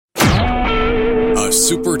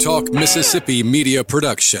SuperTalk Mississippi media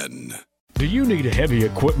production. Do you need heavy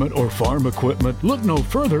equipment or farm equipment? Look no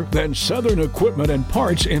further than Southern Equipment and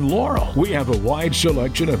Parts in Laurel. We have a wide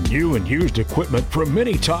selection of new and used equipment from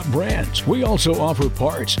many top brands. We also offer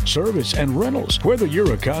parts, service, and rentals. Whether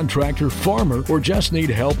you're a contractor, farmer, or just need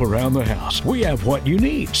help around the house, we have what you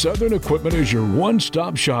need. Southern Equipment is your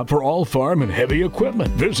one-stop shop for all farm and heavy equipment.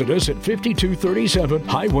 Visit us at 5237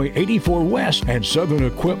 Highway 84 West and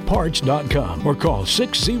SouthernEquipParts.com or call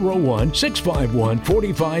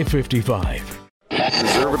 601-651-4555.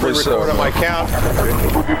 Deservedly so. On my count.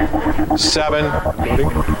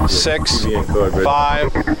 7, 6,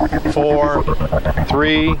 5, 4,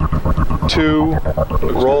 3, 2.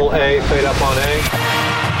 Roll A. Fade up on A.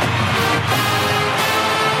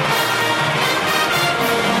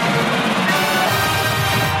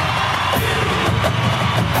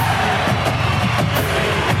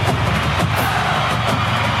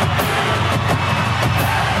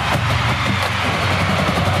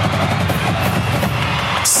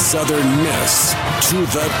 Southern Miss to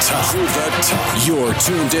the top. You're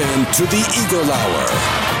tuned in to the Eagle Hour.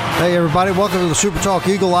 Hey, everybody. Welcome to the Super Talk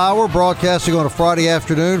Eagle Hour, broadcasting on a Friday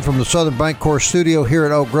afternoon from the Southern Bancorp studio here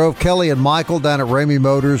at Oak Grove. Kelly and Michael down at Ramey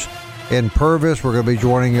Motors in Purvis. We're going to be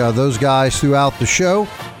joining those guys throughout the show.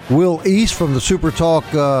 Will East from the Super Talk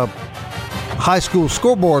High School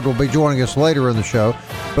Scoreboard will be joining us later in the show.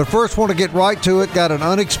 But first, want to get right to it. Got an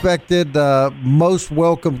unexpected, most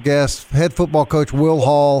welcome guest, head football coach Will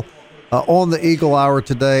Hall, on the Eagle Hour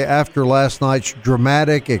today after last night's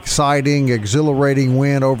dramatic, exciting, exhilarating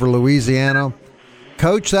win over Louisiana.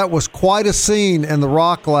 Coach, that was quite a scene in the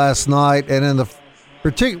Rock last night, and in the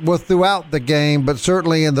throughout the game, but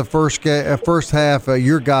certainly in the first half,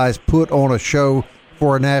 your guys put on a show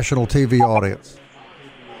for a national TV audience.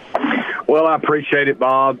 Well, I appreciate it,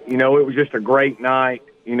 Bob. You know, it was just a great night,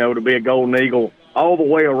 you know, to be a Golden Eagle all the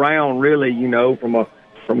way around, really, you know, from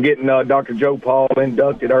getting Dr. Joe Paul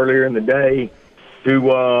inducted earlier in the day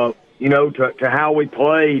to, you know, to how we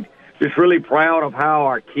played. Just really proud of how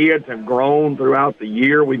our kids have grown throughout the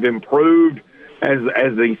year. We've improved as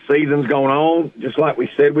the season's gone on, just like we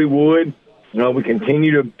said we would. You know, we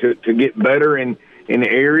continue to get better in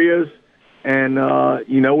areas. And,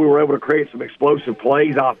 you know, we were able to create some explosive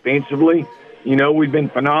plays offensively. You know, we've been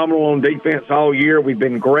phenomenal on defense all year. We've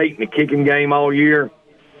been great in the kicking game all year.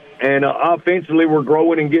 And offensively, we're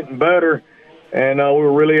growing and getting better. And we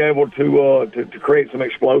were really able to create some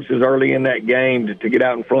explosives early in that game to get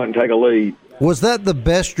out in front and take a lead. Was that the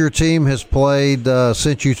best your team has played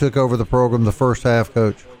since you took over the program the first half,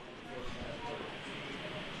 Coach?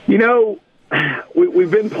 You know,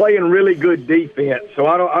 we've been playing really good defense, so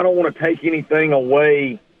I don't want to take anything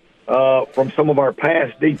away from some of our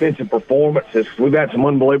past defensive performances. We've had some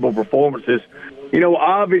unbelievable performances. You know,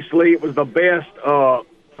 obviously it was the best,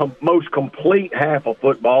 most complete half of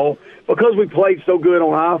football because we played so good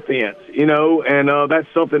on offense, you know, and that's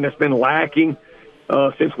something that's been lacking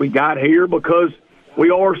since we got here because we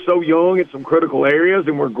are so young in some critical areas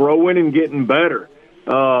and we're growing and getting better.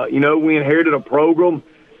 You know, we inherited a program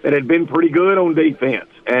that had been pretty good on defense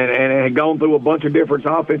and had gone through a bunch of different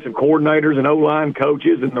offensive coordinators and O-line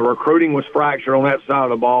coaches, and the recruiting was fractured on that side of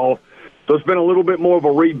the ball. So it's been a little bit more of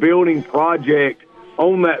a rebuilding project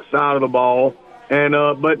on that side of the ball. And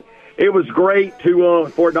but it was great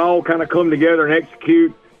for it to all kind of come together and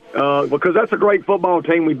execute because that's a great football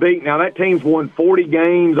team we beat. Now, that team's won 40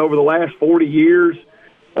 games over the last 40 years.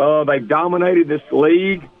 They've dominated this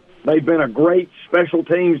league. They've been a great special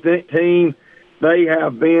teams team. They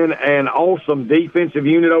have been an awesome defensive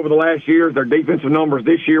unit over the last years. Their defensive numbers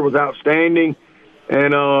this year was outstanding.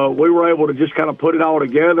 And we were able to just kind of put it all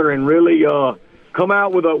together and really come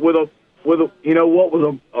out with a you know, what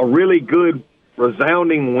was a really good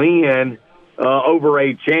resounding win over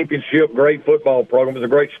a championship great football program. It was a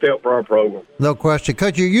great step for our program. No question.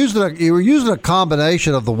 Coach, you were using a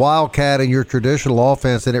combination of the Wildcat and your traditional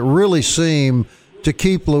offense, and it really seemed to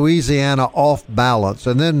keep Louisiana off balance.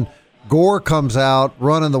 And then Gore comes out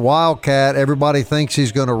running the Wildcat. Everybody thinks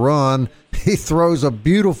he's going to run. He throws a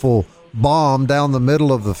beautiful bomb down the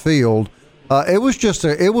middle of the field. It was just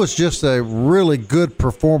a really good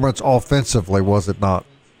performance offensively, was it not?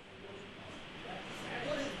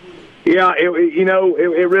 Yeah, it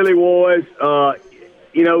really was.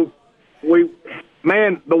 You know,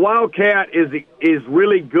 the Wildcat is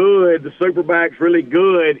really good. The Superback's really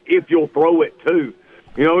good if you'll throw it too.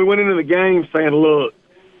 You know, we went into the game saying, look,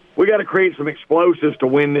 we got to create some explosives to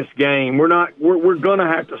win this game. We're going to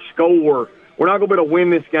have to score. We're not going to be able to win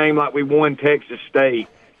this game like we won Texas State.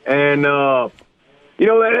 And, you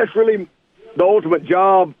know, that's really the ultimate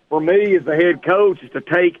job for me as the head coach is to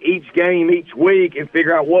take each game each week and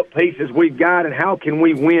figure out what pieces we've got and how can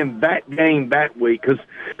we win that game that week. Because,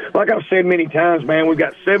 like I've said many times, man, we've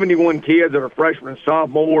got 71 kids that are freshmen and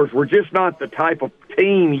sophomores. We're just not the type of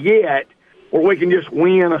team yet where we can just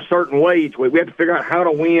win a certain way each week. We have to figure out how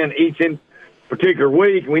to win each in particular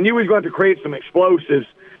week. We knew we was going to have to create some explosives.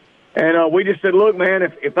 And we just said, look, man,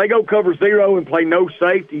 if they go cover zero and play no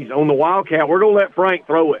safeties on the Wildcat, we're going to let Frank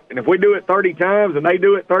throw it. And if we do it 30 times and they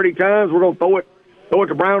do it 30 times, we're going to throw it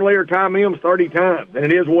to Brownlee or Ty Mims 30 times. And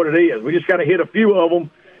it is what it is. We just got to hit a few of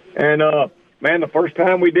them. And, man, the first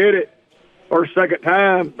time we did it, second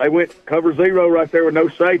time, they went cover zero right there with no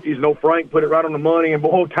safeties. No Frank put it right on the money. And,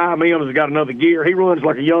 boy, Ty Mims has got another gear. He runs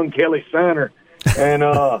like a young Kelly Sander. And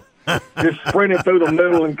just sprinted through the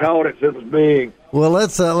middle and caught it so it was big. Well,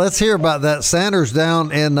 let's hear about that. Sanders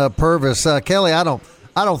down in Purvis. Kelly, I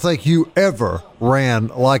don't think you ever ran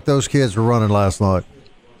like those kids were running last night.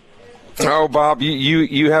 Oh, Bob,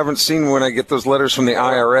 you haven't seen when I get those letters from the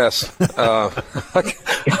IRS.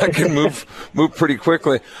 I can move pretty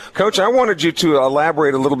quickly. Coach, I wanted you to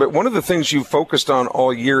elaborate a little bit. One of the things you've focused on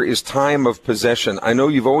all year is time of possession. I know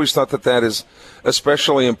you've always thought that is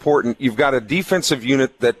especially important. You've got a defensive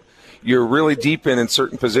unit that you're really deep in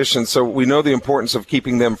certain positions, so we know the importance of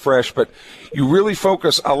keeping them fresh, but you really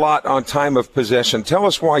focus a lot on time of possession. Tell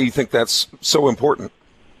us why you think that's so important.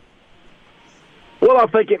 Well, I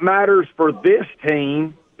think it matters for this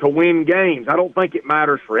team to win games. I don't think it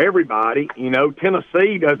matters for everybody. You know,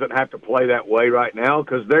 Tennessee doesn't have to play that way right now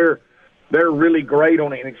because they're really great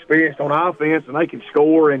on it and experienced on offense, and they can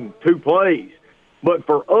score in 2 plays. But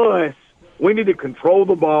for us, we need to control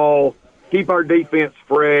the ball, keep our defense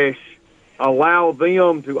fresh, allow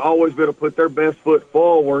them to always be able to put their best foot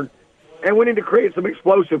forward, and we need to create some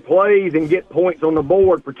explosive plays and get points on the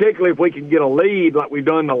board, particularly if we can get a lead like we've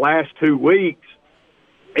done the last 2 weeks.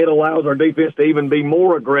 It allows our defense to even be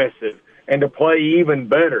more aggressive and to play even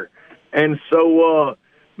better. And so,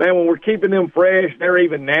 man, when we're keeping them fresh, they're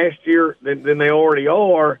even nastier than they already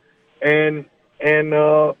are. And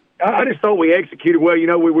I just thought we executed well. You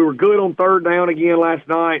know, we were good on third down again last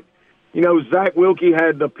night. You know, Zach Wilkie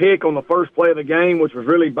had the pick on the first play of the game, which was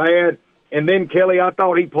really bad. And then, Kelly, I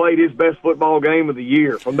thought he played his best football game of the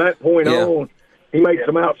year. From that point on, he made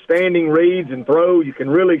some outstanding reads and throws. You can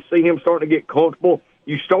really see him starting to get comfortable.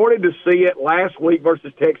 You started to see it last week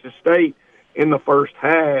versus Texas State in the first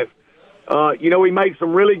half. You know, he made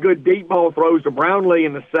some really good deep ball throws to Brownlee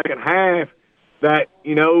in the second half that,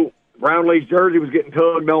 you know, Brownlee's jersey was getting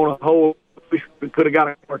tugged on a hole. We could have got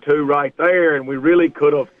a or two right there, and we really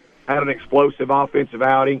could have had an explosive offensive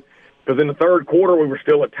outing because in the third quarter we were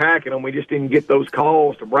still attacking them. We just didn't get those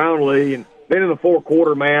calls to Brownlee. And then in the fourth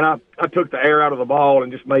quarter, man, I took the air out of the ball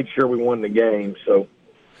and just made sure we won the game. So.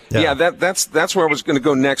 Yeah, that's where I was going to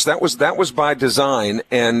go next. That was by design,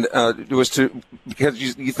 and it was because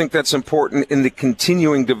you think that's important in the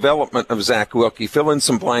continuing development of Zach Wilkie. Fill in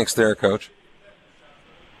some blanks there, Coach.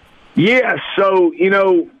 Yeah, so, you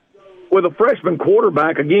know, with a freshman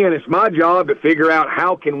quarterback, again, it's my job to figure out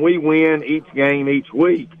how can we win each game each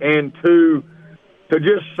week. And to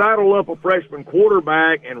just saddle up a freshman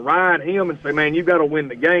quarterback and ride him and say, man, you've got to win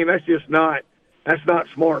the game, that's not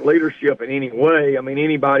smart leadership in any way. I mean,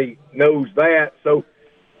 anybody knows that. So,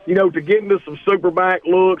 you know, to get into some super back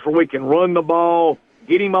looks where we can run the ball,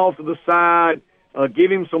 get him off to the side,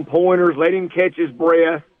 give him some pointers, let him catch his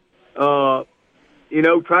breath, you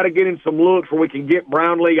know, try to get in some looks where we can get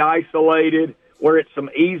Brownlee isolated, where it's some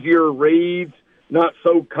easier reads, not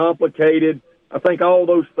so complicated. I think all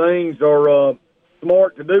those things are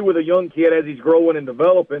smart to do with a young kid as he's growing and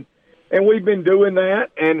developing. And we've been doing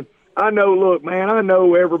that. And I know, look, man, I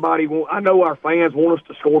know our fans want us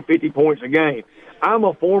to score 50 points a game. I'm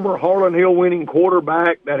a former Harlan Hill winning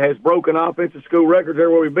quarterback that has broken offensive school records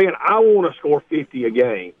everywhere we've been. I want to score 50 a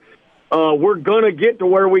game. We're going to get to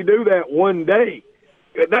where we do that one day.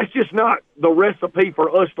 That's just not the recipe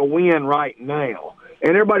for us to win right now.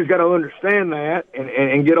 And everybody's got to understand that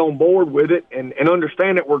and get on board with it and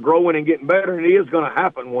understand that we're growing and getting better, and it is going to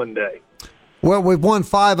happen one day. Well, we've won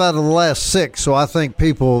 5 out of the last 6, so I think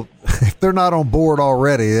people, if they're not on board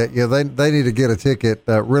already, they need to get a ticket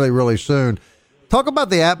really, really soon. Talk about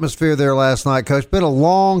the atmosphere there last night, Coach. It's been a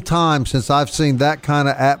long time since I've seen that kind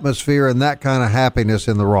of atmosphere and that kind of happiness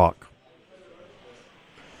in the Rock.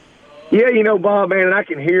 Yeah, you know, Bob, man, and I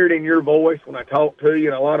can hear it in your voice when I talk to you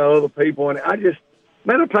and a lot of other people, and I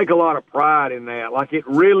take a lot of pride in that. Like, it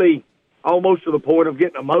really, almost to the point of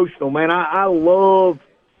getting emotional, man. I love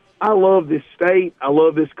this state. I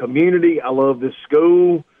love this community. I love this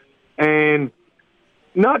school. And,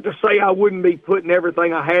 not to say I wouldn't be putting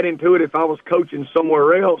everything I had into it if I was coaching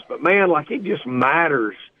somewhere else, but, man, like, it just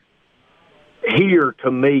matters here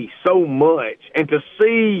to me so much. And to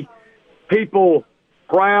see people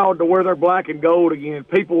proud to wear their black and gold again,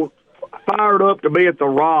 people fired up to be at the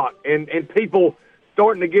Rock, and people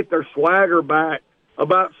starting to get their swagger back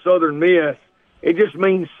about Southern Miss, it just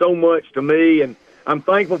means so much to me. And I'm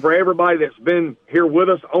thankful for everybody that's been here with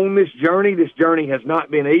us on this journey. This journey has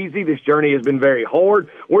not been easy. This journey has been very hard.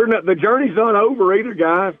 The journey's not over either,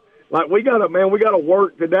 guys. Like, we got to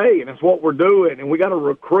work today, and it's what we're doing, and we got to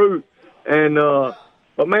recruit. And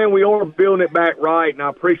but, man, we are building it back right, and I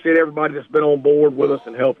appreciate everybody that's been on board with us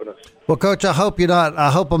and helping us. Well, Coach, I hope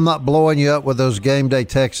I'm not blowing you up with those game day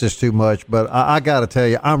texts too much, but I got to tell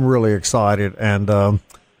you, I'm really excited, and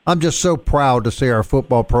I'm just so proud to see our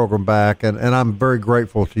football program back, and I'm very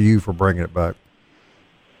grateful to you for bringing it back.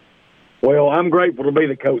 Well, I'm grateful to be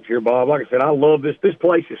the coach here, Bob. Like I said, I love this. This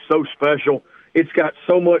place is so special. It's got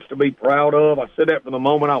so much to be proud of. I said that from the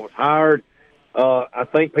moment I was hired. I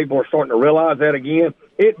think people are starting to realize that again.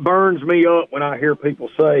 It burns me up when I hear people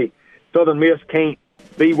say Southern Miss can't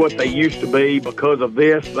be what they used to be because of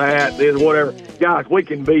this, whatever. Guys, we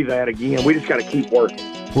can be that again. We just got to keep working.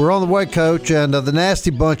 We're on the way, Coach, and the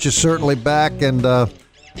Nasty Bunch is certainly back, and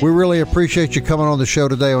we really appreciate you coming on the show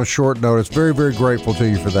today on short notice. Very, very grateful to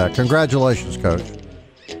you for that. Congratulations, Coach.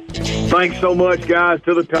 Thanks so much, guys.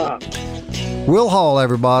 To the top. Will Hall,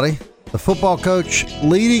 everybody, the football coach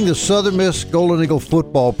leading the Southern Miss Golden Eagle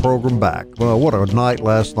football program back. Well, what a night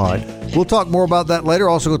last night. We'll talk more about that later.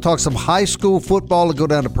 Also, we'll talk some high school football and go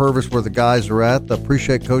down to Purvis where the guys are at. I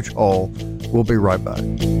appreciate Coach Hall. We'll be right back.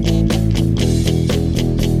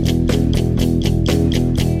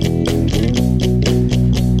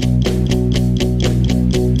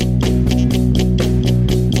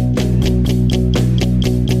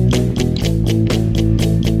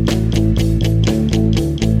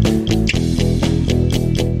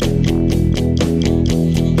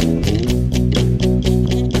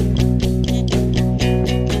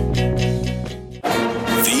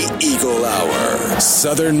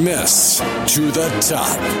 Southern Miss to the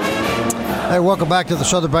top. Hey, welcome back to the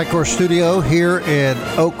Southern Bancorp Studio here in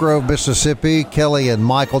Oak Grove, Mississippi. Kelly and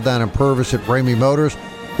Michael down in Purvis at Ramey Motors.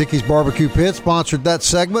 Dickey's Barbecue Pit sponsored that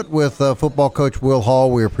segment with football coach Will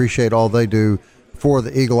Hall. We appreciate all they do for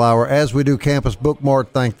the Eagle Hour. As we do Campus Bookmart,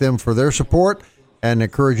 thank them for their support and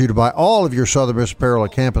encourage you to buy all of your Southern Miss apparel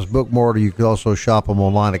at Campus Bookmart, or you can also shop them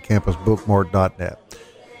online at campusbookmart.net.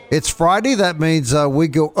 It's Friday. That means we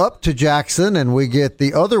go up to Jackson and we get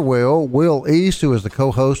the other Will East, who is the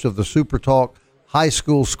co-host of the Super Talk High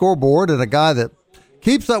School Scoreboard and a guy that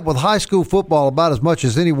keeps up with high school football about as much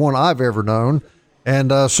as anyone I've ever known.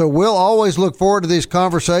 And so we'll always look forward to these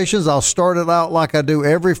conversations. I'll start it out like I do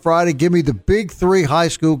every Friday. Give me the big three high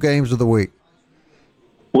school games of the week.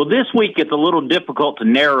 Well, this week it's a little difficult to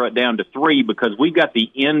narrow it down to three because we've got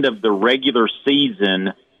the end of the regular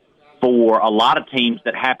season for a lot of teams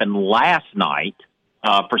that happened last night.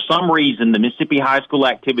 For some reason, the Mississippi High School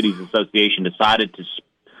Activities Association decided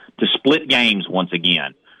to split games once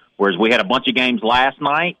again. Whereas we had a bunch of games last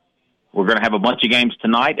night, we're going to have a bunch of games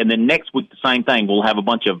tonight, and then next week the same thing. We'll have a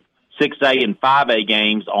bunch of 6A and 5A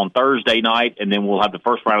games on Thursday night, and then we'll have the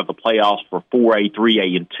first round of the playoffs for 4A,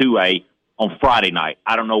 3A, and 2A on Friday night.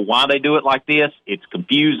 I don't know why they do it like this. It's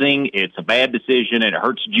confusing. It's a bad decision, and it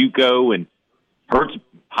hurts JUCO and hurts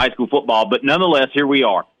high school football, but nonetheless, here we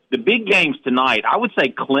are. The big games tonight, I would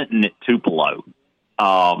say Clinton at Tupelo.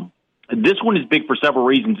 This one is big for several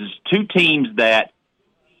reasons. It's two teams that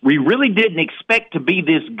we really didn't expect to be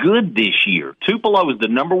this good this year. Tupelo is the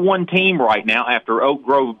number one team right now after Oak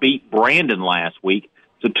Grove beat Brandon last week.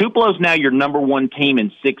 So Tupelo's now your number one team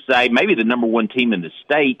in 6A, maybe the number one team in the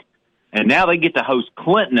state. And now they get to host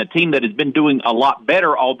Clinton, a team that has been doing a lot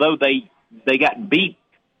better, although they got beat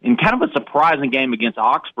in kind of a surprising game against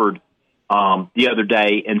Oxford the other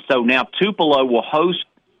day. And so now Tupelo will host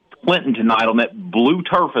Clinton tonight on that blue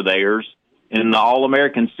turf of theirs in the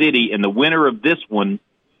All-American City, and the winner of this one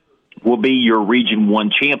will be your Region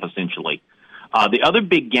 1 champ, essentially. The other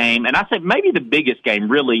big game, and I say maybe the biggest game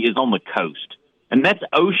really, is on the coast, and that's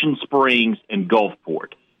Ocean Springs and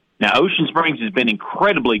Gulfport. Now, Ocean Springs has been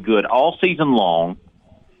incredibly good all season long,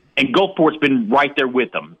 and Gulfport's been right there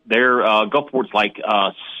with them. Gulfport's like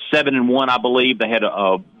 7-1, I believe. They had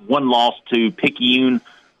a one loss to Picayune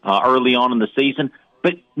early on in the season,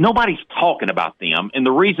 but nobody's talking about them. And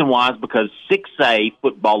the reason why is because 6A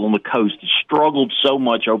football on the coast has struggled so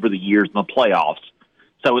much over the years in the playoffs.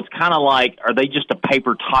 So it's kind of like, are they just a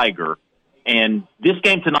paper tiger? And this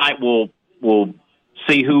game tonight will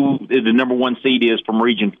see who the number one seed is from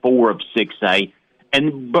Region 4 of 6A.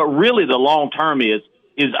 But really the long term is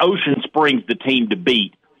Ocean Springs the team to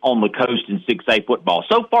beat on the coast in 6A football?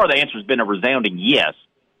 So far the answer has been a resounding yes.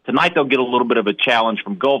 Tonight they'll get a little bit of a challenge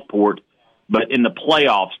from Gulfport, but in the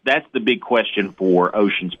playoffs, that's the big question for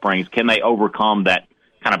Ocean Springs. Can they overcome that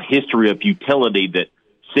kind of history of futility that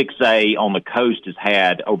 6A on the coast has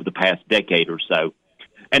had over the past decade or so?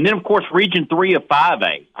 And then, of course, Region 3 of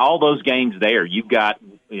 5A, all those games there. You've got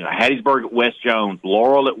Hattiesburg at West Jones,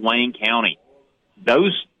 Laurel at Wayne County.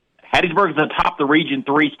 Hattiesburg is atop the Region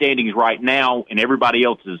 3 standings right now, and everybody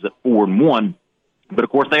else is at 4-1. But, of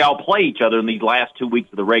course, they all play each other in these last 2 weeks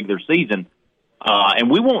of the regular season. And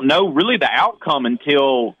we won't know really the outcome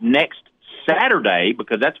until next Saturday,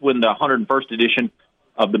 because that's when the 101st edition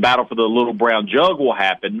of the Battle for the Little Brown Jug will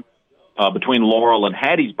happen between Laurel and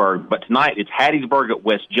Hattiesburg. But tonight it's Hattiesburg at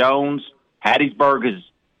West Jones. Hattiesburg is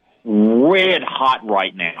red hot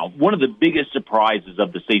right now. One of the biggest surprises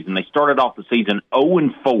of the season. They started off the season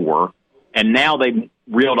 0-4, and now they've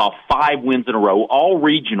reeled off 5 wins in a row, all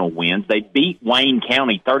regional wins. They beat Wayne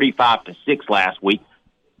County 35-6 last week.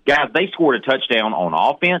 Guys, they scored a touchdown on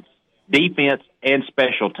offense, defense, and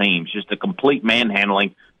special teams. Just a complete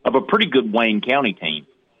manhandling of a pretty good Wayne County team.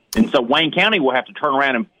 And so Wayne County will have to turn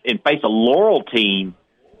around and face a Laurel team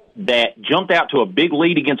that jumped out to a big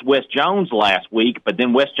lead against West Jones last week, but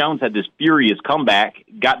then West Jones had this furious comeback,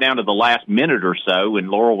 got down to the last minute or so, and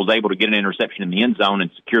Laurel was able to get an interception in the end zone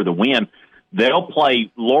and secure the win. They'll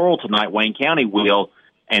play Laurel tonight, Wayne County will,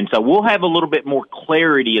 and so we'll have a little bit more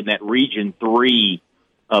clarity in that Region 3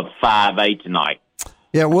 of 5A tonight.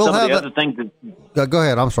 Yeah, we'll Some have of the other things that, go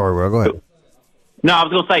ahead. I'm sorry, Will. Go ahead. No, I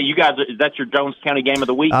was going to say, you guys, is that your Jones County game of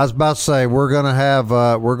the week? I was about to say we're going to have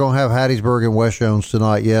Hattiesburg and West Jones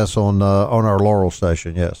tonight. Yes, on our Laurel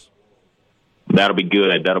station. Yes, that'll be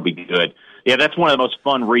good. That'll be good. Yeah, that's one of the most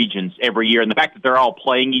fun regions every year, and the fact that they're all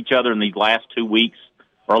playing each other in these last 2 weeks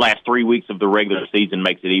or last 3 weeks of the regular season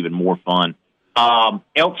makes it even more fun.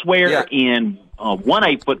 Elsewhere in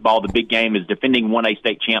 1A football, the big game is defending 1A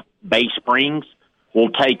state champ Bay Springs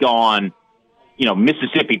will take on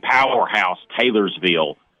Mississippi powerhouse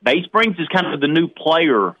Taylorsville. Bay Springs is kind of the new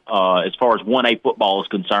player as far as 1A football is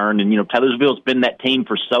concerned. And, Taylorsville's been that team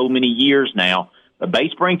for so many years now. But Bay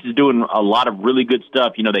Springs is doing a lot of really good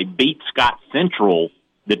stuff. They beat Scott Central,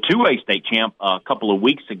 the 2A state champ, a couple of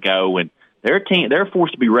weeks ago. And they're a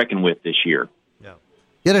force to be reckoned with this year. Yeah.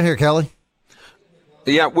 Get in here, Kelly.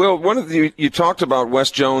 Yeah, Will, you talked about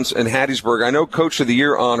West Jones and Hattiesburg. I know Coach of the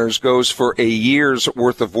Year honors goes for a year's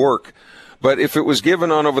worth of work. But if it was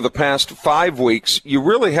given on over the past 5 weeks, you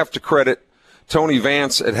really have to credit Tony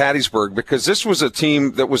Vance at Hattiesburg, because this was a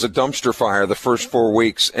team that was a dumpster fire the first 4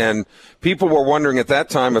 weeks. And people were wondering at that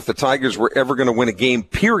time if the Tigers were ever going to win a game,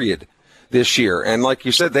 period, this year. And like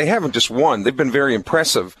you said, they haven't just won. They've been very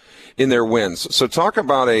impressive in their wins. So talk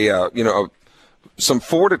about some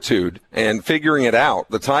fortitude and figuring it out.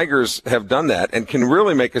 The Tigers have done that and can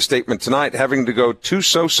really make a statement tonight, having to go to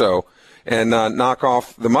so-so and knock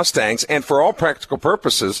off the Mustangs, and for all practical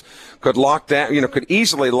purposes, could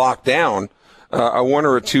easily lock down a 1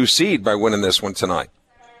 or a 2 seed by winning this one tonight.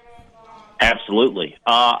 Absolutely.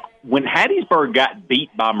 When Hattiesburg got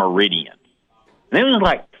beat by Meridian, and it was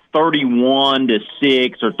like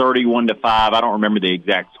 31-6 or 31-5. I don't remember the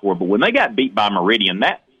exact score, but when they got beat by Meridian,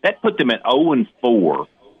 that put them at 0-4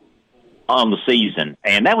 on the season,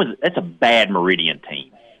 and that's a bad Meridian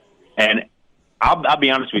team. And I'll be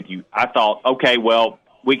honest with you. I thought, okay, well,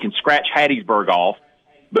 we can scratch Hattiesburg off,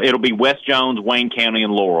 but it'll be West Jones, Wayne County,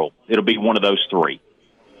 and Laurel. It'll be one of those 3.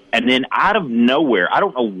 And then out of nowhere, I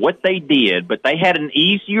don't know what they did, but they had an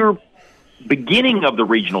easier beginning of the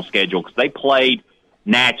regional schedule because they played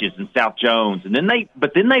Natchez and South Jones, and then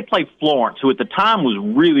they played Florence, who at the time was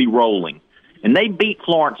really rolling, and they beat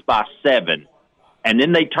Florence by 7. And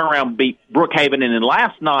then they turn around and beat Brookhaven, and then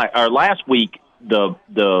last week the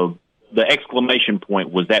exclamation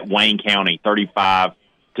point was that Wayne County 35-6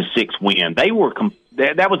 win. That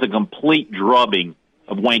was a complete drubbing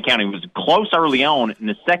of Wayne County. It was close early on. In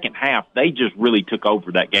the second half, they just really took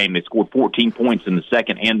over that game. They scored 14 points in the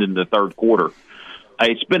second and in the third quarter.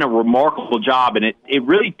 It's been a remarkable job, and it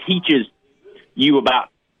really teaches you about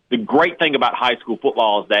the great thing about high school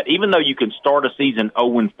football is that even though you can start a season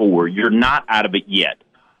 0-4, you're not out of it yet.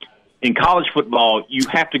 In college football, you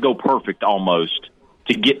have to go perfect almost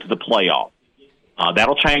to get to the playoff.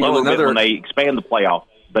 That'll change a little bit when they expand the playoff.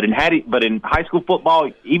 But in high school football,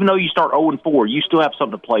 even though you start 0-4, you still have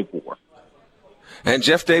something to play for. And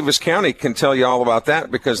Jeff Davis County can tell you all about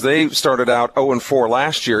that because they started out 0-4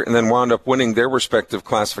 last year and then wound up winning their respective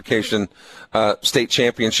classification state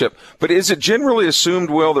championship. But is it generally assumed,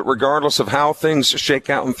 Will, that regardless of how things shake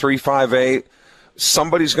out in 3-5A,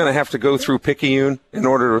 somebody's going to have to go through Picayune in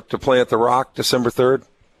order to play at the Rock December 3rd?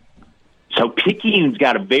 So Picayune's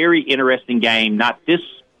got a very interesting game, not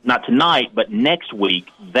tonight, but next week.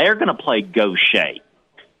 They're going to play Gaucher.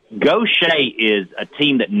 Gaucher is a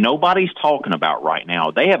team that nobody's talking about right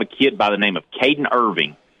now. They have a kid by the name of Caden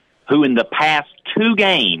Irving, who in the past 2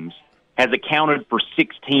 games has accounted for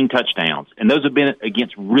 16 touchdowns, and those have been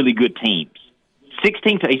against really good teams.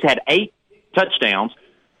 He's had 8 touchdowns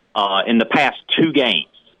in the past 2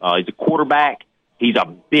 games. He's a quarterback. He's a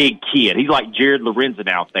big kid. He's like Jared Lorenzen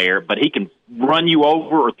out there, but he can run you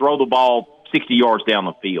over or throw the ball 60 yards down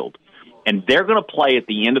the field. And they're going to play at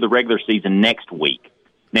the end of the regular season next week.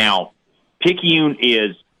 Now, Picayune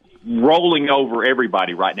is rolling over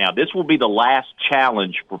everybody right now. This will be the last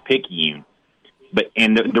challenge for Picayune.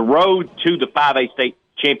 And the road to the 5A state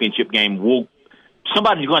championship game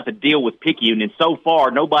somebody's going to have to deal with Picayune, and so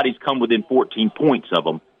far nobody's come within 14 points of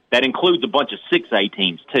them. That includes a bunch of 6A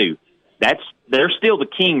teams too. They're still the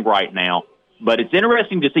king right now, but it's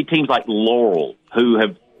interesting to see teams like Laurel, who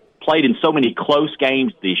have played in so many close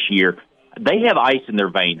games this year. They have ice in their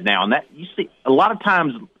veins now, and that you see a lot of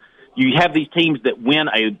times you have these teams that win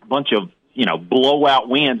a bunch of blowout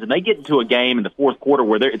wins, and they get into a game in the fourth quarter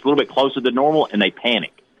where it's a little bit closer than normal, and they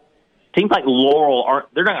panic. Teams like Laurel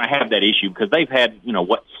they're not going to have that issue because they've had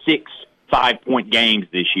 6 5-point games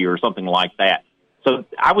this year or something like that. So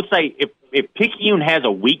I would say if Picayune has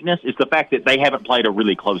a weakness, it's the fact that they haven't played a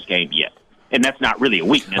really close game yet. And that's not really a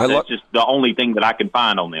weakness. That's just the only thing that I can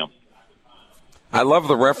find on them. I love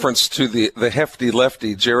the reference to the hefty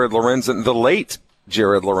lefty, Jared Lorenzen, the late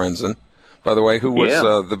Jared Lorenzen, by the way, who was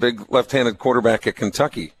the big left-handed quarterback at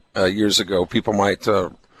Kentucky years ago. People might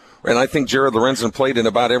and I think Jared Lorenzen played in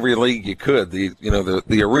about every league you could.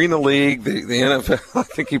 The Arena League, the NFL. I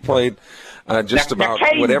think he played about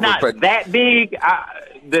whatever. Not but that big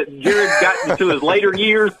that Jared got into his later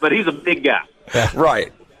years, but he's a big guy.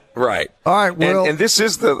 Right. All right, well, and this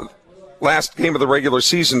is the last game of the regular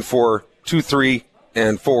season for 2, 3,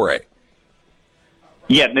 and 4A.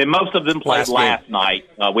 Yeah, most of them played last night.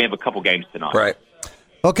 We have a couple games tonight. Right.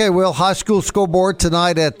 Okay, well, high school scoreboard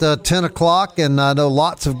tonight at 10 o'clock, and I know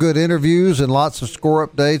lots of good interviews and lots of score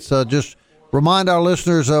updates. Just remind our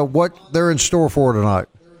listeners what they're in store for tonight.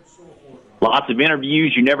 Lots of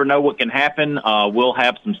interviews. You never know what can happen. We'll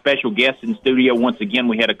have some special guests in studio. Once again,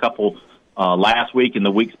 we had a couple last week and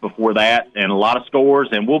the weeks before that, and a lot of scores,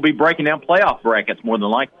 and we'll be breaking down playoff brackets more than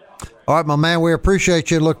likely. All right, my man, we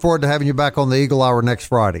appreciate you and look forward to having you back on the Eagle Hour next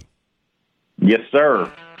Friday. Yes,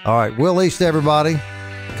 sir. All right, Will East, everybody,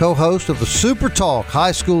 co-host of the Super Talk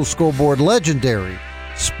High School Scoreboard legendary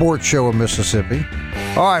sports show in Mississippi.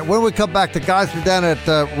 All right, when we come back, the guys are down at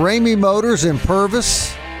Ramey Motors in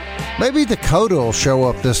Purvis. Maybe Dakota will show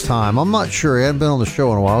up this time. I'm not sure. He hasn't been on the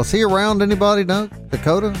show in a while. Is he around? Anybody know?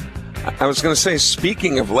 Dakota? I was going to say,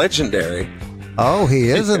 speaking of legendary. Oh, he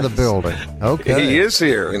is in the building. Okay. He is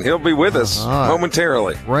here, and he'll be with us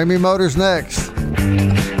momentarily. Ramey Motors next.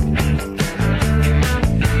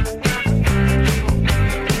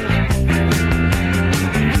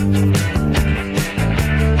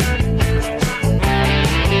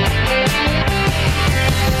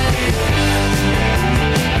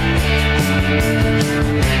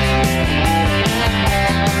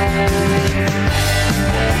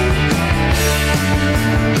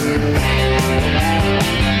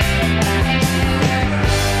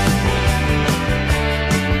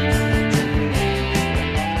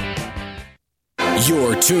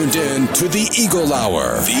 You're tuned in to the Eagle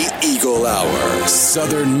Hour. The Eagle Hour.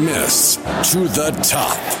 Southern Miss to the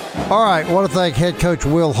top. All right. I want to thank head coach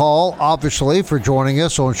Will Hall, obviously, for joining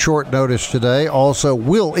us on short notice today. Also,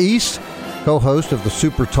 Will East, co-host of the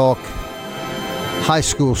Super Talk High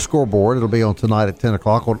School Scoreboard. It'll be on tonight at 10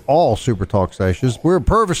 o'clock on all Super Talk stations. We're in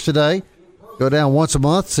Purvis today. Go down once a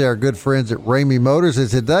month, see our good friends at Ramey Motors. And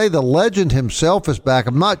today, the legend himself is back.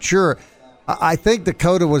 I'm not sure. I think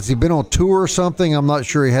Dakota, has he been on tour or something? I'm not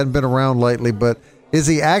sure. He hadn't been around lately, but is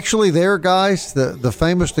he actually there, guys? The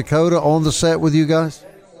famous Dakota on the set with you guys?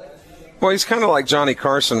 Well, he's kind of like Johnny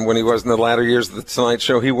Carson when he was in the latter years of the Tonight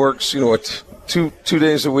Show. He works, two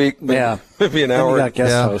days a week, maybe an hour. He got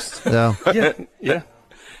guest host. Yeah.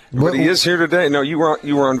 But he is here today. No, you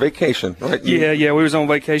were on vacation, right? Yeah. We was on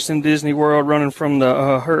vacation in Disney World, running from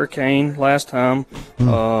the hurricane last time.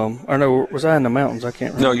 Or no, was I in the mountains? I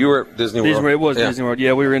can't remember. No, you were at Disney World. It was Disney World.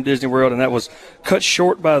 Yeah, we were in Disney World, and that was cut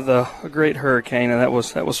short by the great hurricane, and that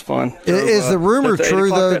was fun. Is the rumor true,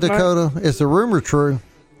 though, Dakota? Is the rumor true?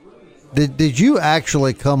 Did you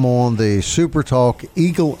actually come on the Super Talk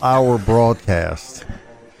Eagle Hour broadcast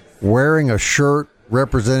wearing a shirt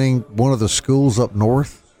representing one of the schools up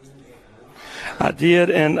north? I did,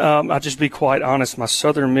 and I'll just be quite honest. My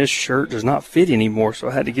Southern Miss shirt does not fit anymore, so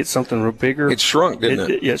I had to get something real bigger. It shrunk, didn't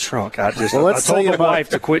it? Yeah, it shrunk. I told my wife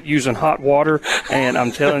to quit using hot water, and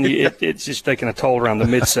I'm telling you, it's just taking a toll around the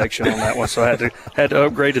midsection on that one, so I had to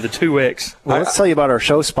upgrade to the 2X. Well, let's tell you about our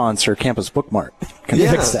show sponsor, Campus Bookmark. Can you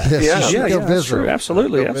fix that? Yeah, that's true.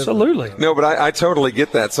 Absolutely. No, but I totally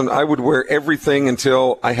get that. I would wear everything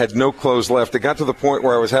until I had no clothes left. It got to the point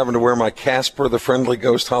where I was having to wear my Casper the Friendly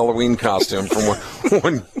Ghost Halloween costume from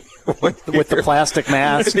one with the plastic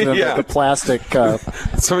mask, the plastic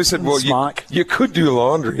somebody said, well, smock. You could do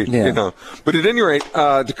laundry, you know. But at any rate,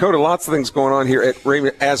 Dakota, lots of things going on here at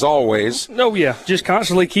Raymond, as always. Oh, yeah, just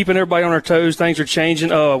constantly keeping everybody on our toes. Things are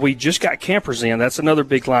changing. We just got campers in. That's another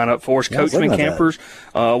big lineup for us. Coachman campers.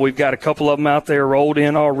 We've got a couple of them out there rolled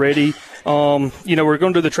in already. We're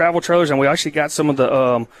going to do the travel trailers, and we actually got some of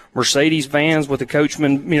the Mercedes vans with the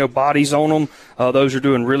Coachman, bodies on them. Those are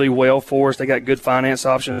doing really well for us. They got good finance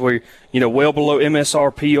options. We're, well below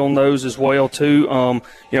MSRP on those as well, too.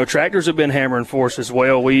 Tractors have been hammering for us as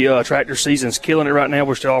well. Tractor season's killing it right now.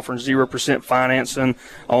 We're still offering 0% financing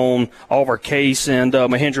on all of our Case and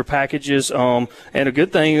Mahindra packages. And a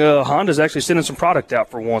good thing, Honda's actually sending some product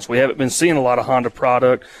out for once. We haven't been seeing a lot of Honda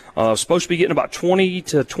product. Supposed to be getting about 20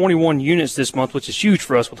 to 21 units this month, which is huge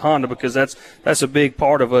for us with Honda because that's a big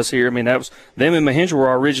part of us here. I mean, that was them and Mahindra were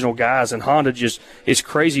our original guys, and Honda it's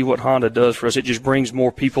crazy what Honda does for us. It just brings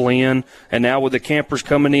more people in, and now with the campers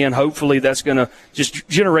coming in, hopefully that's going to just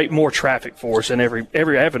generate more traffic for us in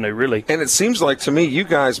every avenue, really. And it seems like to me you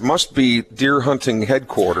guys must be deer hunting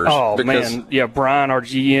headquarters. Oh, man. Yeah, Brian, our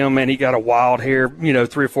GM, man, he got a wild hair, 3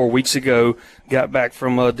 or 4 weeks ago, got back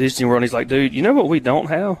from Disney World, and he's like, dude, you know what we don't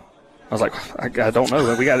have? I was like, I don't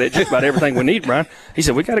know. We got just about everything we need, Brian. He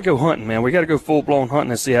said, we got to go hunting, man. We got to go full-blown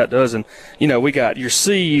hunting and see how it does. And, we got your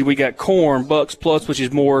seed, we got corn, Bucks Plus, which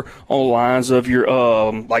is more on the lines of your,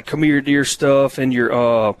 like Khmer deer stuff and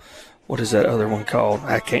your, what is that other one called?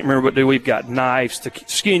 I can't remember, but we've got knives to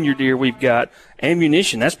skin your deer. We've got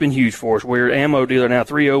ammunition. That's been huge for us. We're an ammo dealer now,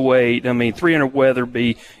 308, 300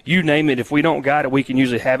 Weatherby, you name it. If we don't got it, we can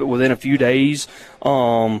usually have it within a few days.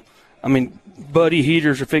 Buddy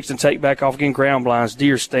heaters are fixing to take back off again, ground blinds,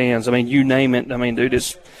 deer stands. You name it. Dude,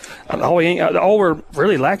 it's all we're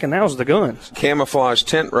really lacking now is the guns. Camouflage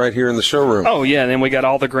tent right here in the showroom. Oh yeah, and then we got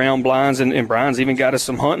all the ground blinds, and Brian's even got us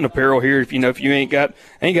some hunting apparel here. If you ain't got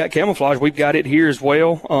camouflage, we've got it here as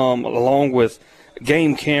well, along with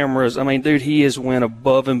game cameras. Dude, he has went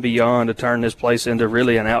above and beyond to turn this place into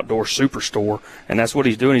really an outdoor superstore, and that's what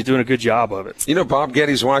he's doing. He's doing a good job of it. Bob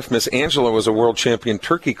Getty's wife, Miss Angela, was a world champion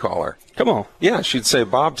turkey caller. Come on. Yeah, she'd say,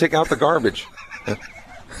 Bob, take out the garbage. I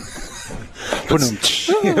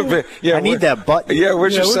need that button. Yeah,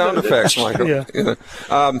 where's your sound effects, Michael? Yeah.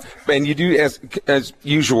 And you do, as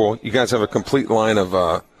usual, you guys have a complete line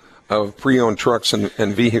of pre-owned trucks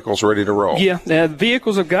and vehicles ready to roll. Yeah,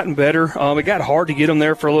 vehicles have gotten better. It got hard to get them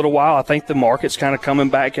there for a little while. I think the market's kind of coming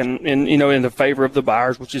back in the favor of the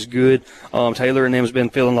buyers, which is good. Taylor and them has been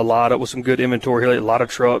filling a lot up with some good inventory here. A lot of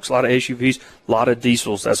trucks, a lot of SUVs, a lot of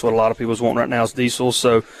diesels. That's what a lot of people's want right now is diesels.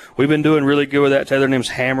 So we've been doing really good with that. Taylor and them's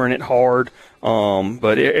hammering it hard.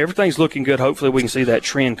 But everything's looking good. Hopefully we can see that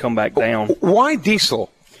trend come back down. Why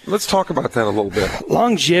diesel? Let's talk about that a little bit.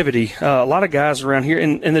 Longevity. A lot of guys around here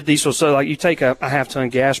in the diesel. So, like, you take a half-ton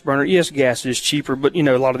gas burner. Yes, gas is cheaper, but,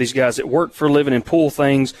 a lot of these guys that work for a living and pull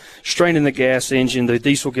things, straining the gas engine, the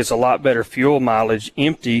diesel gets a lot better fuel mileage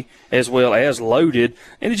empty as well as loaded,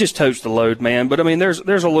 and it just totes the load, man. But,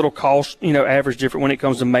 there's a little cost, average different when it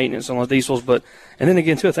comes to maintenance on the diesels. But, and then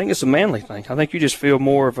again, too, I think it's a manly thing. I think you just feel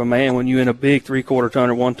more of a man when you're in a big 3/4 ton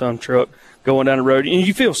or 1 ton truck going down the road, and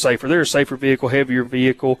you feel safer. They're a safer vehicle, heavier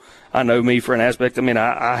vehicle. I know me for an aspect.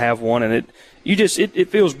 I have one, and it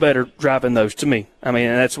feels better driving those to me. And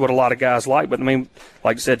that's what a lot of guys like. But like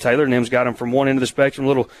I said, Taylor and them's got them from one end of the spectrum,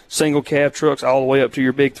 little single cab trucks, all the way up to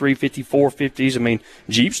your big 350, 450s.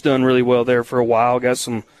 Jeep's done really well there for a while. Got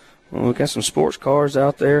some sports cars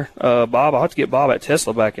out there. Bob, I'll have to get Bob at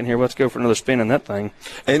Tesla back in here. Let's go for another spin in that thing.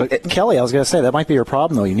 But Kelly, I was going to say, that might be your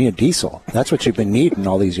problem, though. You need a diesel. That's what you've been needing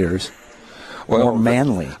all these years. More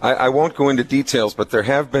manly. I won't go into details, but there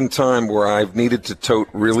have been times where I've needed to tote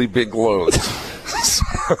really big loads.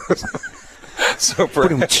 So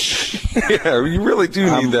yeah, you really do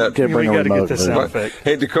need that. We got to get the sound effect.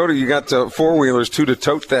 Hey, Dakota, you got four-wheelers too to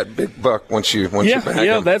tote that big buck once you back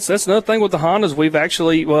them. That's another thing with the Hondas. We've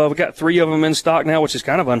actually we got 3 of them in stock now, which is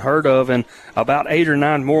kind of unheard of, and about 8 or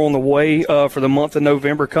 9 more on the way for the month of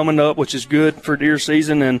November coming up, which is good for deer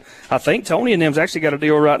season. And I think Tony and them's actually got a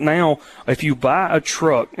deal right now. If you buy a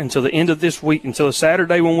truck until the end of this week, until the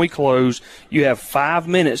Saturday when we close, you have 5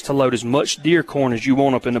 minutes to load as much deer corn as you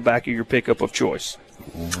want up in the back of your pickup of choice.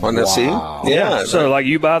 On the scene? Yeah. So, like,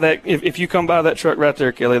 you buy that, if you come buy that truck right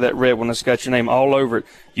there, Kelly, that red one that's got your name all over it,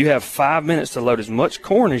 you have 5 minutes to load as much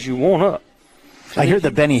corn as you want up. I hear the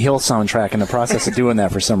Benny Hill soundtrack in the process of doing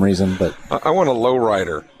that for some reason, but I want a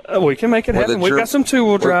lowrider. We can make it happen. We've got some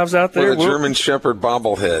two-wheel drives out there. With a German Shepherd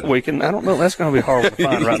bobblehead. We can. I don't know. That's going to be hard to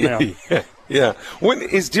find right now. Yeah. When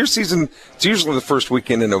is deer season? It's usually the first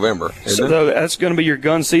weekend in November. So that's going to be your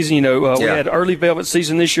gun season. You know, we had early velvet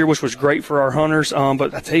season this year, which was great for our hunters.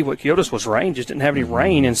 But I tell you what, Kyoto's was rain. Just didn't have any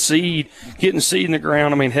rain and seed, getting seed in the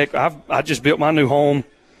ground. I mean, heck, I just built my new home.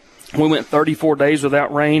 We went 34 days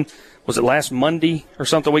without rain. Was it last Monday or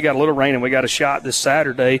something? We got a little rain and we got a shot this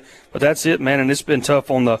Saturday, but that's it, man. And it's been tough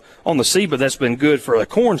on the seed, but that's been good for the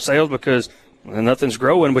corn sales because nothing's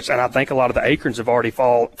growing. And I think a lot of the acorns have already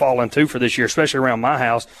fallen too for this year, especially around my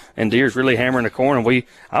house. And deer's really hammering the corn. And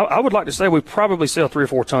I would like to say we probably sell 3 or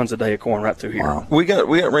 4 tons a day of corn right through here. Wow. We got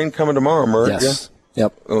rain coming tomorrow, Murray. Yes. Yeah?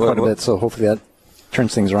 Yep. Quite a bit. So hopefully that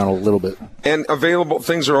turns things around a little bit. And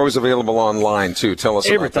things are always available online too. Tell us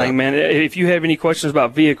everything, about that. Man. If you have any questions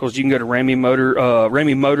about vehicles, you can go to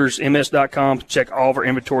RamyMotorsMS.com. Check all of our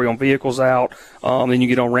inventory on vehicles out. Then you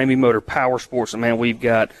get on Ramey Motor Power Sports, and man, we've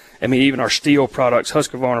got, even our steel products,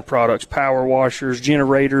 Husqvarna products, power washers,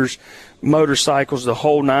 generators, motorcycles, the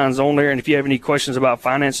whole nine's on there. And if you have any questions about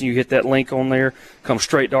financing, you hit that link on there, come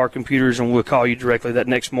straight to our computers, and we'll call you directly that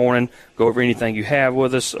next morning, go over anything you have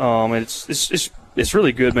with us. And it's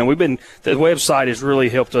really good, man. The website has really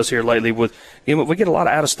helped us here lately with, we get a lot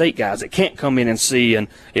of out-of-state guys that can't come in and see, and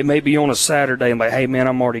it may be on a Saturday and like, hey, man,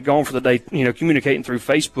 I'm already gone for the day, communicating through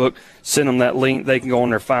Facebook, send them that link, they can go on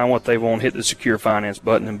there, find what they want, hit the secure finance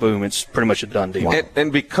button, and boom, it's pretty much a done deal.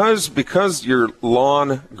 And because your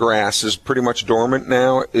lawn grass is pretty much dormant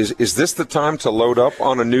now, is this the time to load up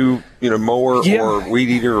on a new, mower or weed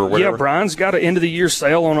eater or whatever? Yeah, Brian's got an end-of-the-year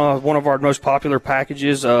sale on one of our most popular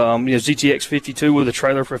packages, ZTX 52 with a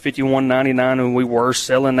trailer for $51.99, and we were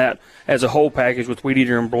selling that as a whole package with weed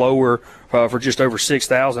eater and blower for just over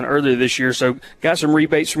 $6,000 earlier this year. So got some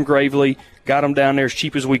rebates from Gravely, got them down there as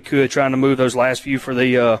cheap as we could, trying to move those last few for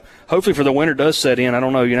the hopefully for the winter does set in. I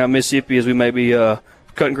don't know, Mississippi as we may be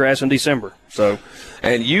cutting grass in December. So,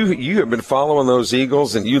 and you have been following those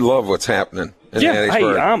Eagles, and you love what's happening.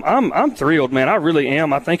 Hey, I'm thrilled, man. I really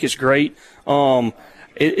am. I think it's great.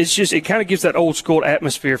 It kind of gives that old school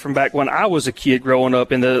atmosphere from back when I was a kid growing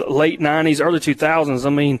up in the late 90s, early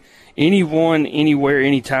 2000s. Anyone, anywhere,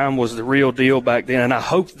 anytime was the real deal back then. And I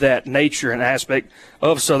hope that nature and aspect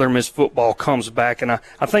of Southern Miss football comes back. And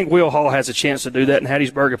I think Will Hall has a chance to do that in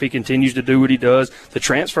Hattiesburg if he continues to do what he does. The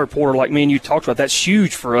transfer portal, like me and you talked about, that's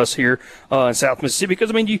huge for us here in South Mississippi.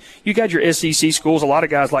 Because, you got your SEC schools. A lot of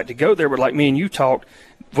guys like to go there, but like me and you talked,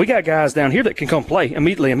 we got guys down here that can come play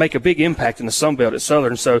immediately and make a big impact in the Sun Belt at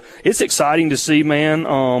Southern. So it's exciting to see, man.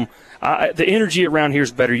 The energy around here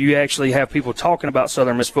is better. You actually have people talking about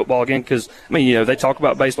Southern Miss football again because, they talk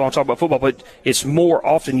about baseball and talk about football, but it's more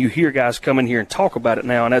often you hear guys come in here and talk about it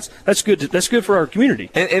now, and that's good. That's good for our community.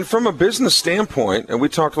 And from a business standpoint, and we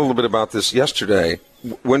talked a little bit about this yesterday,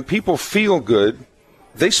 when people feel good,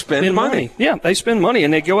 they spend money. Yeah, they spend money,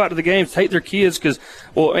 and they go out to the games, take their kids, because,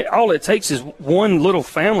 all it takes is one little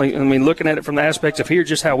family. Looking at it from the aspects of here,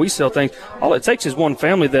 just how we sell things, all it takes is one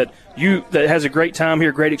family that has a great time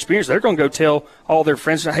here, great experience. They're going to go tell all their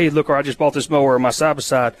friends, hey, look, I just bought this mower or my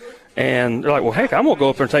side-by-side. And they're like, well, heck, I'm going to go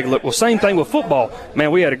up there and take a look. Well, same thing with football. Man,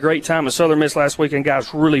 we had a great time at Southern Miss last weekend.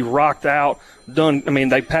 Guys really rocked out.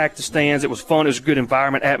 They packed the stands. It was fun. It was a good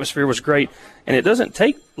environment. Atmosphere was great. And it doesn't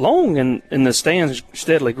take long, and the stands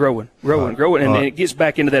steadily growing. And it gets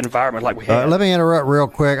back into that environment like we had. Let me interrupt real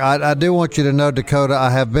quick. I do want you to know, Dakota,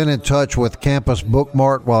 I have been in touch with Campus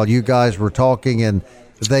Bookmart while you guys were talking, and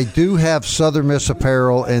they do have Southern Miss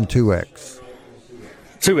apparel in 2X.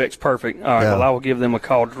 2X, perfect. All right, well, I will give them a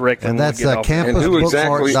call directly. And that's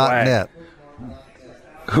campusbookmart.net.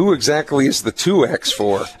 Who exactly is the 2X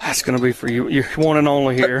for? That's going to be for you. You're one and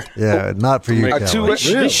only here. Yeah, not for you.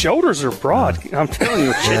 These shoulders are broad. I'm telling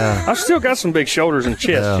you. I've still got some big shoulders and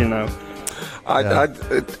chest,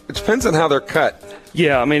 It depends on how they're cut.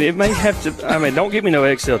 Yeah, it may have to. Don't give me no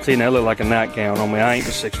XLT. Now I look like a nightgown on me. I ain't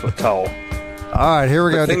 6 foot tall. All right, here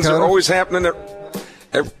we go. Things Dakota. are always happening at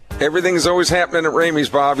Everything's always happening at Ramey's,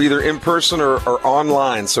 Bob, either in person or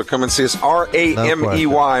online. So come and see us, RAMEY,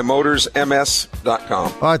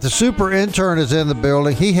 motorsms.com. All right, the super intern is in the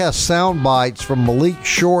building. He has sound bites from Malik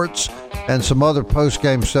Shorts and some other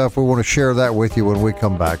post-game stuff. We want to share that with you when we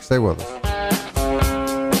come back. Stay with us.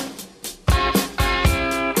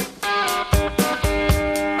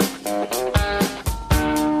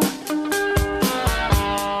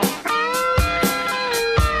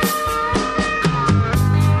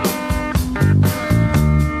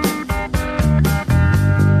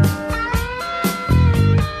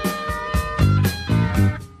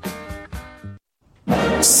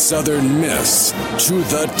 Southern Miss to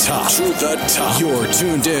the top. To the top. You're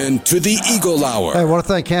tuned in to the Eagle Hour. Hey, I want to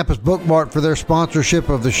thank Campus Bookmart for their sponsorship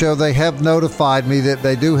of the show. They have notified me that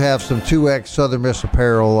they do have some 2X Southern Miss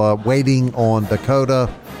apparel waiting on Dakota,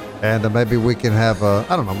 and maybe we can have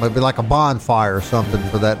maybe like a bonfire or something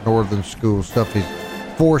for that northern school stuff he's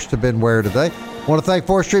forced to Ben wear today. I want to thank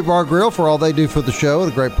 4th Street Bar Grill for all they do for the show.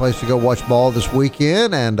 It's a great place to go watch ball this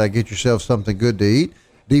weekend and get yourself something good to eat.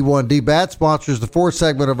 D1 D-Bat sponsors the 4th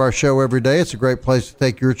segment of our show every day. It's a great place to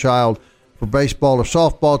take your child for baseball or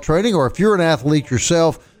softball training, or if you're an athlete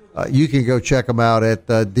yourself, you can go check them out at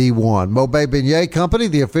D1. Mobay Beignet Company,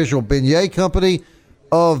 the official beignet company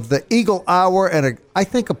of the Eagle Hour, and I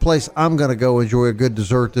think a place I'm going to go enjoy a good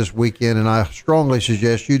dessert this weekend, and I strongly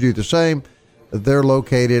suggest you do the same. They're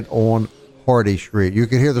located on Hardy Street. You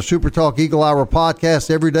can hear the Super Talk Eagle Hour podcast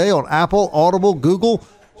every day on Apple, Audible, Google,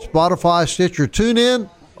 Spotify, Stitcher, TuneIn,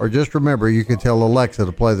 or just remember, you can tell Alexa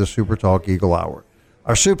to play the Super Talk Eagle Hour.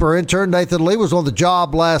 Our super intern, Nathan Lee, was on the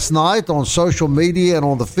job last night on social media and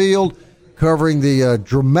on the field covering the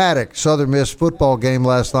dramatic Southern Miss football game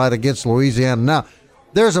last night against Louisiana. Now,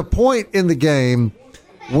 there's a point in the game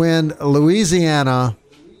when Louisiana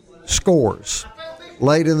scores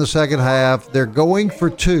late in the second half. They're going for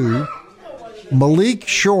 2. Malik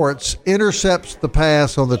Shorts intercepts the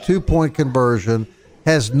pass on the 2-point conversion,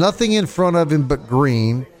 has nothing in front of him but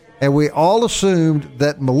green, and we all assumed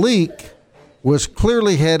that Malik was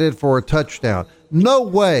clearly headed for a touchdown. No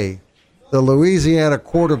way the Louisiana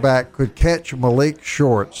quarterback could catch Malik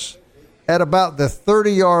Shorts. At about the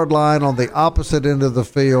 30-yard line on the opposite end of the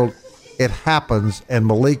field, it happens, and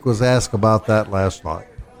Malik was asked about that last night.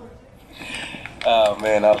 Oh,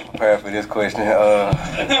 man, I was prepared for this question.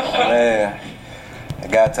 Man, I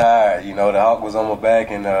got tired. You know, the hawk was on my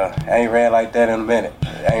back, and I ain't ran like that in a minute.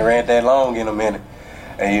 I ain't ran that long in a minute.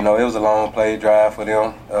 And, you know, it was a long play drive for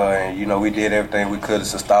them. And, you know, we did everything we could to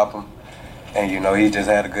stop him. And, you know, he just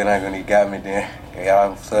had a good angle and he got me there. And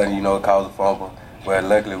all of a sudden, you know, it caused a fumble. But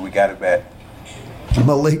luckily, we got it back.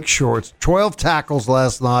 Malik Shorts, 12 tackles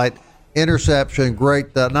last night, interception,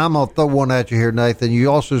 great. Now, I'm going to throw one at you here, Nathan.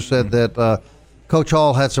 You also said that Coach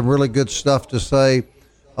Hall had some really good stuff to say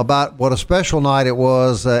about what a special night it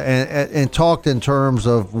was and talked in terms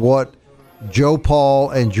of what Joe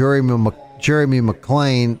Paul and Jeremy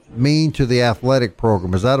McClain mean to the athletic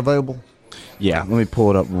program. Is that available? Yeah, let me pull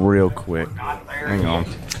it up real quick. Hang on.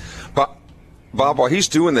 Bob, while he's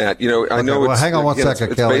doing that, you know, I know it's... hang on one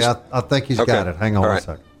second, Kelly. I think he's got it. Hang on one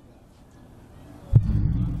second.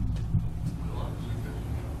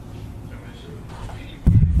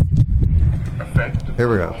 Here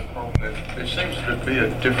we go. It seems to be a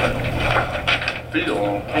different feel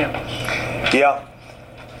on campus. Yeah.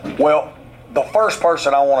 Well, the first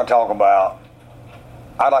person I want to talk about,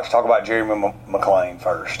 I'd like to talk about Jeremy McClain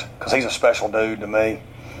first, because he's a special dude to me.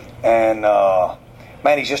 And,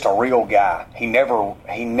 man, he's just a real guy. He never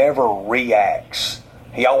reacts.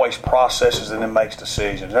 He always processes and then makes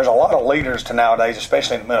decisions. There's a lot of leaders to nowadays,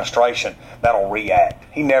 especially in administration, that'll react.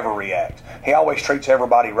 He never reacts. He always treats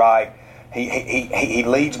everybody right. He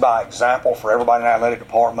leads by example for everybody in the athletic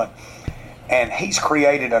department. And he's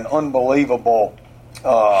created an unbelievable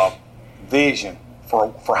vision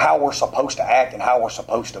for how we're supposed to act and how we're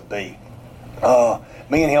supposed to be.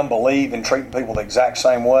 Me and him believe in treating people the exact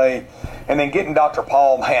same way. And then getting Dr.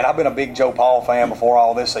 Paul, man, I've been a big Joe Paul fan before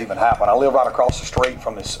all this even happened. I live right across the street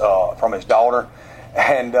from his daughter.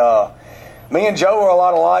 And me and Joe are a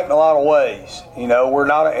lot alike in a lot of ways. You know, we're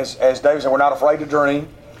not, as David said, we're not afraid to dream.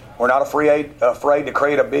 We're not afraid to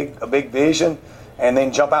create a big vision and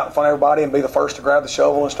then jump out in front of everybody and be the first to grab the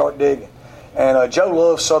shovel and start digging. And Joe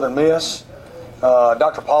loves Southern Miss.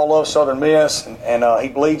 Dr. Paul loves Southern Miss, and he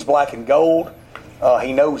bleeds black and gold.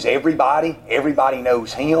 He knows everybody. Everybody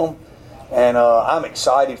knows him. And I'm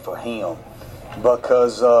excited for him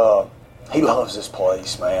because he loves this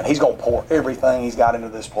place, man. He's going to pour everything he's got into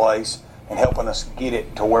this place and helping us get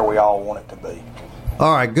it to where we all want it to be.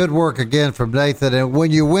 All right, good work again from Nathan. And when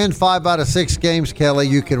you win 5 out of 6 games, Kelly,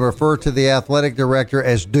 you can refer to the athletic director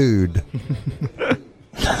as dude.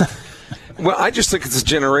 Well, I just think it's a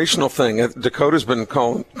generational thing. Dakota's been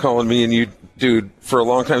calling me and you dude for a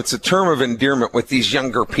long time. It's a term of endearment with these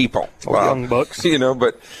younger people. Young bucks.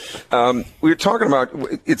 But we were talking about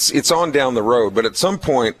it's on down the road, but at some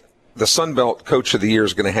point the Sun Belt Coach of the Year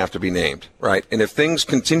is going to have to be named, right? And if things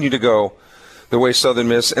continue to go the way Southern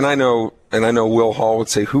Miss, and I know Will Hall would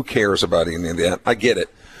say, who cares about any of that? I get it.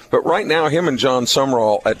 But right now, him and John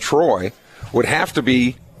Sumrall at Troy would have to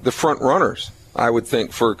be the front runners, I would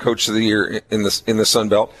think, for Coach of the Year in the Sun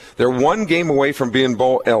Belt. They're one game away from being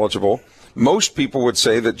bowl eligible. Most people would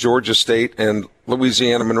say that Georgia State and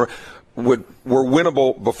Louisiana Monroe were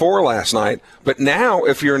winnable before last night. But now,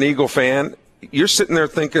 if you're an Eagle fan, you're sitting there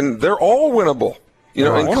thinking they're all winnable.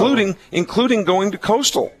 Including going to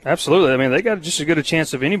Coastal. Absolutely. I mean, they got just as good a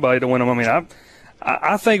chance of anybody to win them. I mean,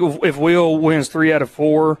 I think if Will wins 3 out of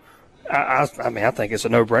 4, I think it's a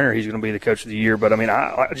no-brainer. He's going to be the Coach of the Year. But I mean,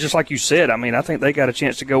 just like you said, I mean, I think they got a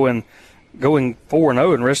chance to going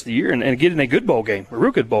 4-0 in the rest of the year and get in a good bowl game, a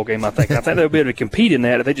real good bowl game. I think they'll be able to compete in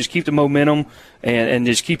that if they just keep the momentum and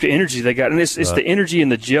just keep the energy they got. And it's the energy and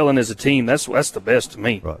the gelling as a team. That's the best to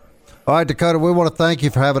me. Right. All right, Dakota, we want to thank you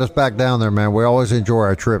for having us back down there, man. We always enjoy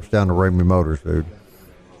our trips down to Ramey Motors, dude.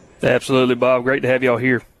 Absolutely, Bob. Great to have y'all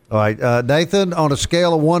here. All right, Nathan, on a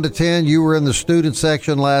scale of 1 to 10, you were in the student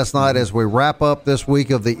section last night as we wrap up this week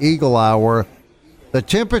of the Eagle Hour. The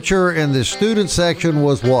temperature in the student section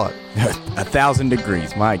was what? 1,000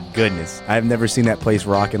 degrees. My goodness. I've never seen that place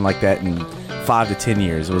rocking like that in 5 to 10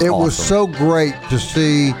 years. It was awesome. Was so great to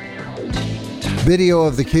see video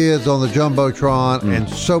of the kids on the Jumbotron and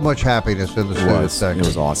so much happiness in the student section. It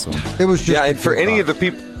was awesome. It was just and for any of the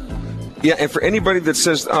people, and for anybody that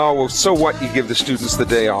says, "Oh, well, so what? You give the students the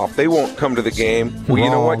day off; they won't come to the game." Well, you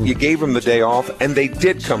know what? You gave them the day off, and they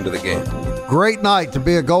did come to the game. Great night to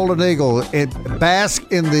be a Golden Eagle and bask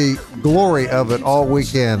in the glory of it all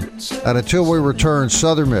weekend. And until we return,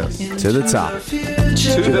 Southern Miss to the top. To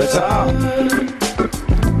the top.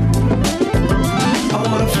 I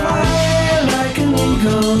want to fly like an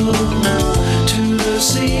eagle to the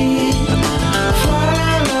sea.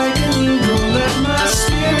 Fly like an eagle, let my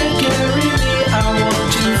spirit carry me. I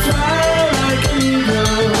want to fly like an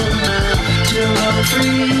eagle till I'm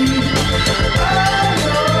free. I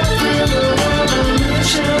go through the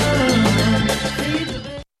revolution.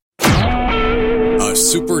 A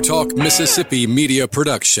SuperTalk Mississippi media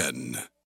production.